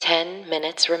10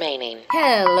 minutes remaining.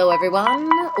 Hello, everyone.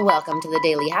 Welcome to the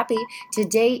Daily Happy.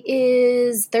 Today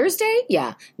is Thursday?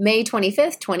 Yeah, May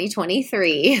 25th,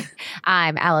 2023.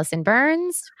 I'm Allison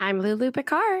Burns. I'm Lulu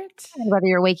Picard. And whether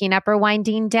you're waking up or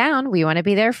winding down, we want to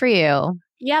be there for you.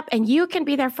 Yep, and you can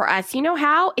be there for us. You know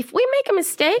how? If we make a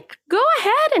mistake, go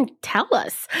ahead and tell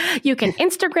us. You can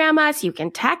Instagram us. You can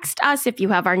text us if you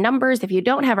have our numbers. If you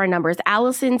don't have our numbers,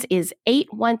 Allison's is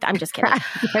 81. I'm just kidding.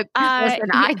 Listen,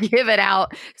 I give it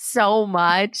out so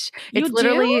much. It's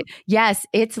literally, yes,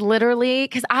 it's literally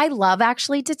because I love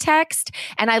actually to text,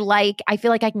 and I feel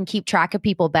like I can keep track of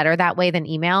people better that way than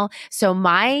email. So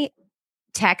my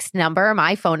text number,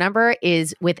 my phone number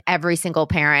is with every single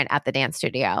parent at the dance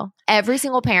studio. Every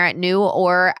single parent, new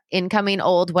or incoming,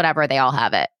 old, whatever, they all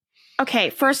have it. Okay,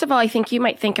 first of all, I think you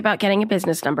might think about getting a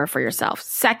business number for yourself.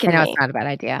 Secondly, I know it's not a bad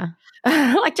idea.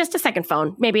 Like just a second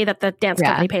phone, maybe that the dance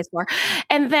company pays for.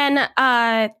 And then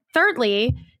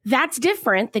thirdly, that's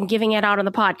different than giving it out on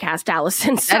the podcast,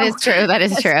 Allison. So that is true. That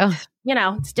is true. You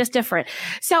know, it's just different.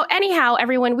 So anyhow,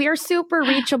 everyone, we are super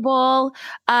reachable.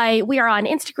 We are on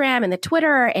Instagram and the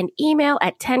Twitter and email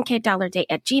at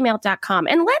 10kdollardate@gmail.com.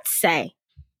 And let's say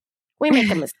we make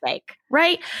a mistake,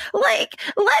 right? Like,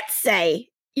 let's say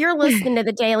you're listening to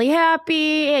the Daily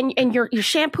Happy and you're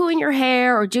shampooing your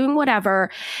hair or doing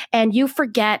whatever, and you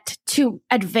forget to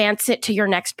advance it to your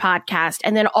next podcast.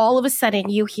 And then all of a sudden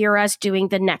you hear us doing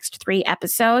the next 3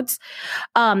 episodes,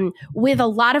 with a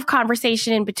lot of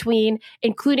conversation in between,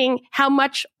 including how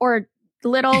much or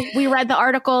little we read the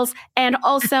articles, and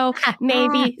also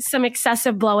maybe some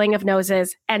excessive blowing of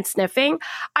noses and sniffing.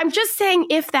 I'm just saying,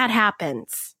 if that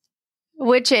happens.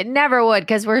 Which it never would,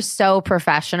 because we're so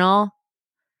professional.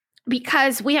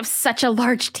 Because we have such a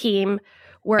large team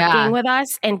working with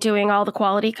us and doing all the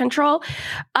quality control.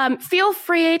 Feel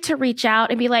free to reach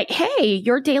out and be like, hey,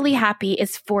 your Daily Happy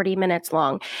is 40 minutes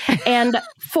long. And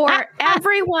for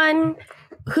everyone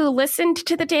who listened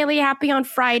to the Daily Happy on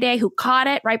Friday, who caught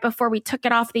it right before we took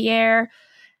it off the air,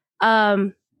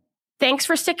 thanks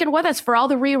for sticking with us for all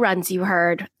the reruns you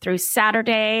heard through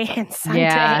Saturday and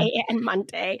Sunday and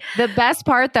Monday. The best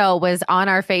part, though, was on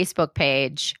our Facebook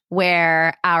page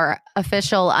where our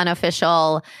official,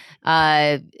 unofficial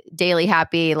Daily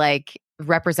Happy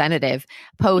representative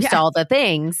post all the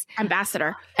things.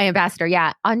 Ambassador,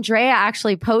 yeah. Andrea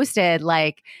actually posted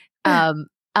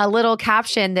a little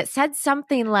caption that said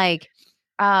something like,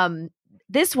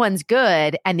 this one's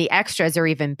good and the extras are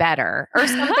even better, or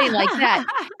something like that.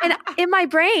 And in my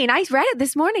brain, I read it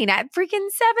this morning at freaking 7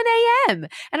 a.m.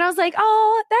 And I was like,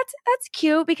 oh, that's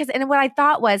cute. And what I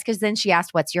thought was, because then she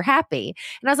asked, what's your happy?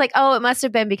 And I was like, oh, it must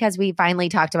have been because we finally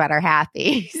talked about our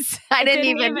happies. I didn't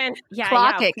even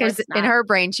clock it, because in her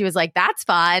brain, she was like, that's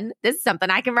fun. This is something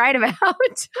I can write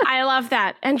about. I love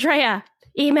that. Andrea,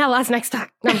 email us next time.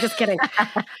 No, I'm just kidding.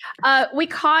 We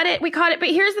caught it. But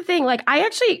here's the thing. I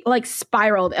actually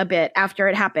spiraled a bit after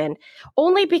it happened,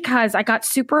 only because I got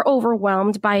super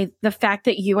overwhelmed by the fact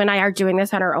that you and I are doing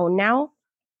this on our own now.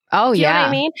 Oh, Do you know what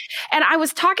I mean? And I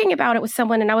was talking about it with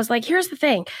someone, and I was like, here's the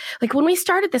thing. When we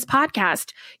started this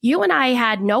podcast, you and I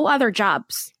had no other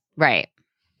jobs. Right.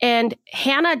 And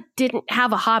Hannah didn't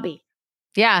have a hobby.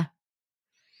 Yeah.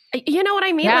 You know what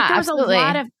I mean? Yeah, there was absolutely. a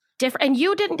lot of different, and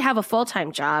you didn't have a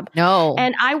full-time job. No.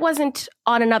 And I wasn't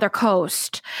on another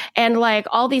coast, and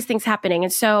all these things happening.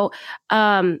 And so,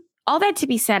 all that to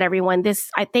be said, everyone,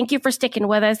 I thank you for sticking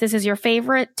with us. This is your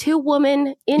favorite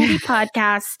 2-woman indie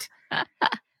podcast.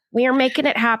 We are making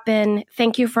it happen.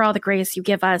 Thank you for all the grace you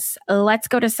give us. Let's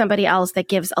go to somebody else that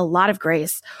gives a lot of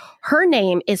grace. Her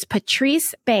name is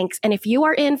Patrice Banks. And if you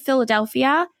are in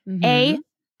Philadelphia, A,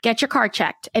 get your car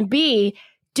checked, and B,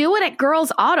 do it at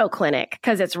Girls Auto Clinic,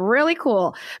 because it's really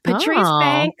cool. Patrice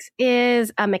Banks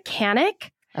is a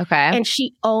mechanic. Okay. And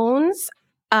she owns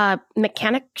a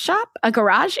mechanic shop, a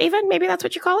garage even, maybe that's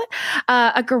what you call it.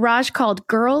 A garage called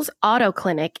Girls Auto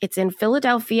Clinic. It's in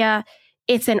Philadelphia.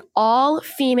 It's an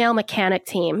all-female mechanic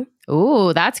team.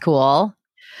 Ooh, that's cool.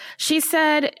 She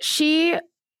said she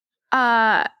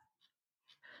couldn't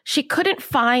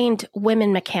find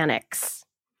women mechanics.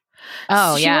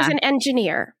 Oh, She was an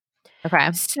engineer.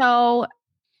 Okay. So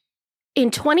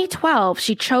in 2012,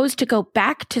 she chose to go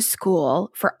back to school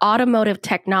for automotive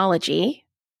technology.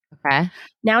 Okay.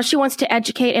 Now she wants to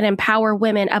educate and empower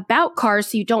women about cars,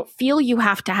 so you don't feel you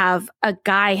have to have a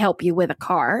guy help you with a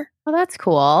car. Well, that's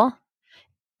cool.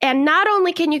 And not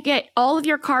only can you get all of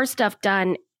your car stuff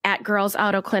done at Girls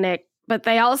Auto Clinic, but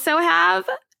they also have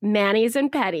manis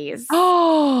and petties.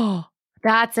 Oh,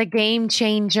 that's a game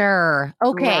changer.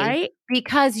 Okay. Right?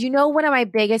 Because one of my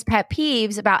biggest pet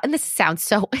peeves about, and this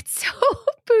sounds it's so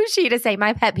bougie to say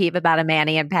my pet peeve about a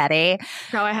mani and pedi.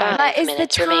 Go ahead. But it's the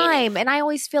minutes time. remaining. And I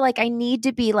always feel like I need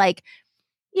to be like,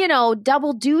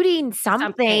 double dutying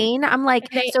something. I'm like,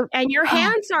 And your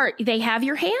hands they have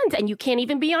your hands and you can't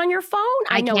even be on your phone.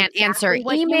 I know can't answer exactly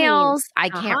what you mean. emails. I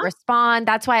can't respond.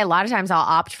 That's why a lot of times I'll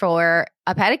opt for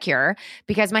a pedicure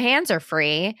because my hands are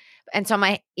free. And so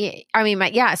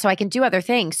so I can do other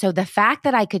things. So the fact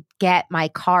that I could get my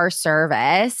car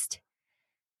serviced,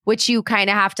 which you kind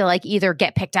of have to like either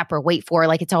get picked up or wait for,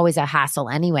 like it's always a hassle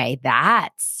anyway.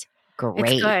 That's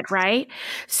great. It's good, right?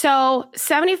 So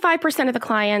 75% of the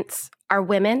clients are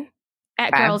women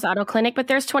at Girls Auto Clinic, but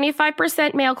there's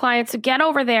 25% male clients. So get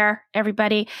over there,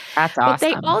 everybody. That's awesome. But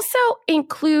they also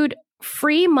include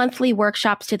free monthly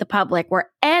workshops to the public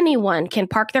where anyone can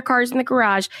park their cars in the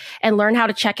garage and learn how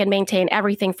to check and maintain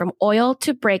everything from oil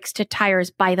to brakes to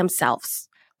tires by themselves.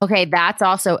 Okay, that's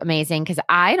also amazing because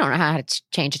I don't know how to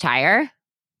change a tire.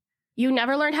 You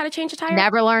never learned how to change a tire?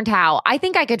 Never learned how. I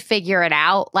think I could figure it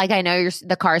out. Like I know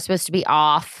the car's supposed to be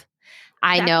off.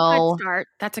 That's know a good start.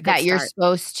 That's a good that you're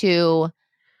supposed to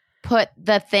put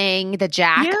the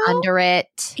jack under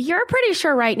it. You're pretty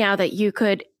sure right now that you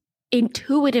could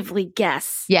intuitively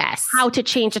guess how to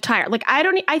change a tire. Like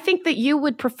I think that you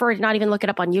would prefer to not even look it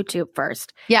up on YouTube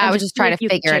first. Yeah, I would just try to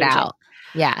figure it out.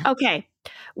 Yeah. Okay.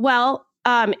 Well,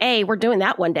 A, we're doing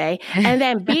that one day. And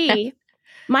then B,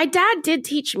 my dad did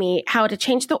teach me how to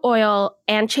change the oil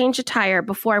and change a tire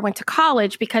before I went to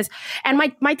college and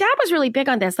my dad was really big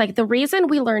on this. Like the reason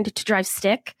we learned to drive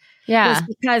stick was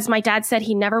because my dad said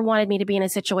he never wanted me to be in a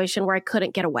situation where I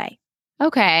couldn't get away.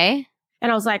 Okay.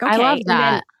 And I was like, okay. I love that.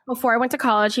 And then before I went to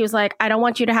college, he was like, I don't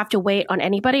want you to have to wait on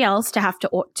anybody else to have to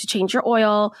change your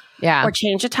oil or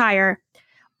change a tire.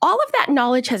 All of that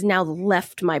knowledge has now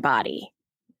left my body.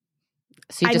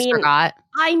 So you just forgot?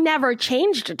 I never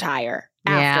changed a tire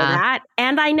after that.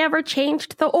 And I never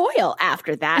changed the oil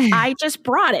after that. I just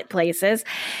brought it places.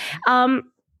 And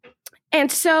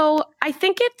so I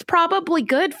think it's probably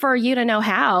good for you to know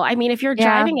how. I mean, if you're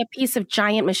driving a piece of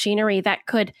giant machinery that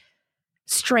could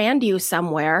strand you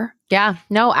somewhere. Yeah,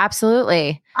 no,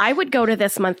 absolutely. I would go to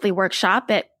this monthly workshop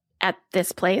at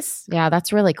this place. Yeah,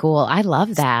 that's really cool. I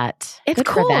love that. It's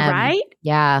cool, right?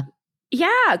 Yeah.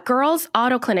 Yeah, Girls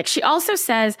Auto Clinic. She also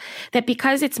says that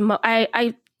because it's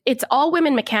it's all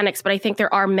women mechanics, but I think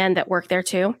there are men that work there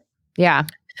too. Yeah.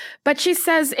 But she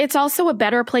says it's also a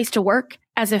better place to work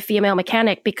as a female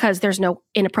mechanic because there's no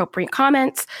inappropriate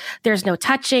comments, there's no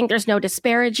touching, there's no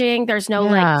disparaging, there's no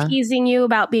like teasing you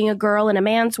about being a girl in a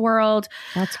man's world.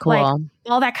 That's cool. Like,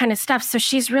 all that kind of stuff. So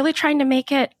she's really trying to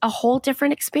make it a whole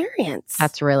different experience.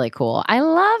 That's really cool. I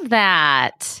love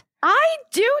that. I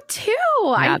do too.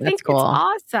 Yeah, I think cool.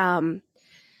 it's awesome.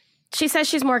 She says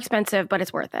she's more expensive, but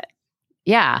it's worth it.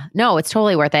 Yeah. No, it's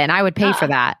totally worth it. And I would pay for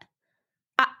that.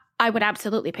 I would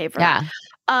absolutely pay for that.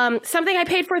 Something I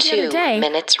paid for the other day. 2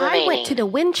 minutes remaining. I went to the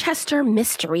Winchester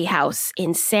Mystery House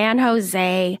in San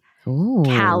Jose,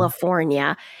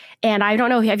 California. And I don't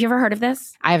know, have you ever heard of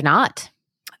this? I have not.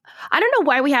 I don't know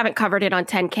why we haven't covered it on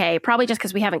 10K. Probably just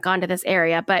because we haven't gone to this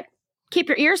area, but keep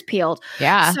your ears peeled.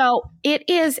 Yeah. So it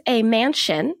is a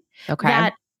mansion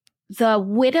that the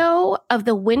widow of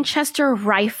the Winchester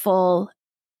Rifle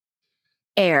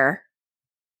heirs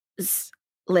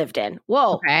lived in.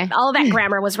 Whoa. Okay. All that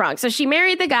grammar was wrong. So she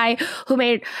married the guy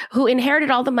who inherited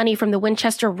all the money from the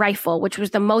Winchester Rifle, which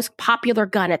was the most popular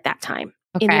gun at that time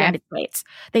in the United States.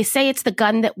 They say it's the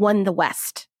gun that won the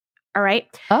West. All right.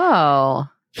 Oh.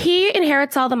 He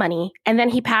inherits all the money and then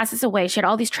he passes away. She had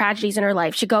all these tragedies in her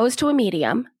life. She goes to a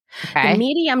medium. Okay. The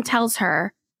medium tells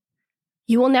her,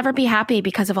 you will never be happy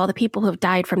because of all the people who have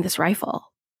died from this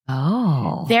rifle.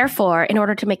 Oh. Therefore, in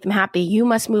order to make them happy, you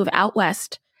must move out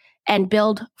west and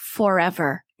build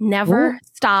forever. Never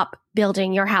stop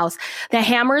building your house. The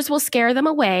hammers will scare them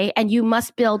away, and you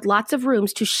must build lots of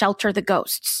rooms to shelter the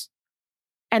ghosts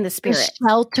and the spirits.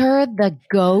 Shelter the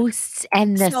ghosts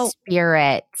and the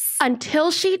spirits. Until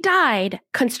she died,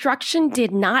 construction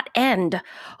did not end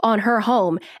on her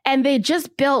home, and they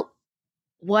just built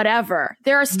whatever.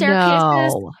 There are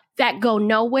staircases that go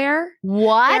nowhere.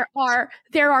 What?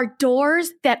 There are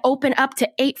doors that open up to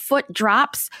 8-foot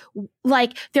drops.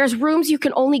 Like there's rooms you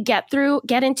can only get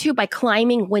into by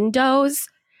climbing windows.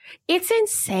 It's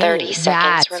insane. 30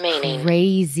 seconds remaining.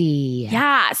 Crazy.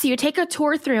 Yeah. So you take a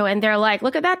tour through and they're like,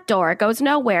 look at that door. It goes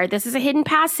nowhere. This is a hidden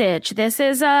passage. This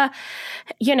is how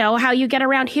you get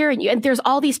around here. And there's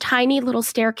all these tiny little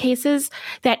staircases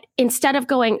that instead of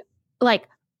going like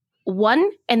one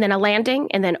and then a landing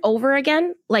and then over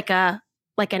again, like an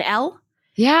L,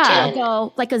 Yeah. It'll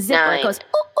go like a zipper. It goes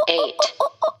 8,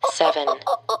 7,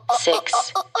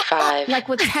 6, 5, like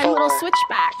with 10 little 4,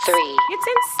 switchbacks. 3, It's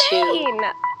insane.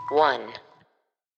 1.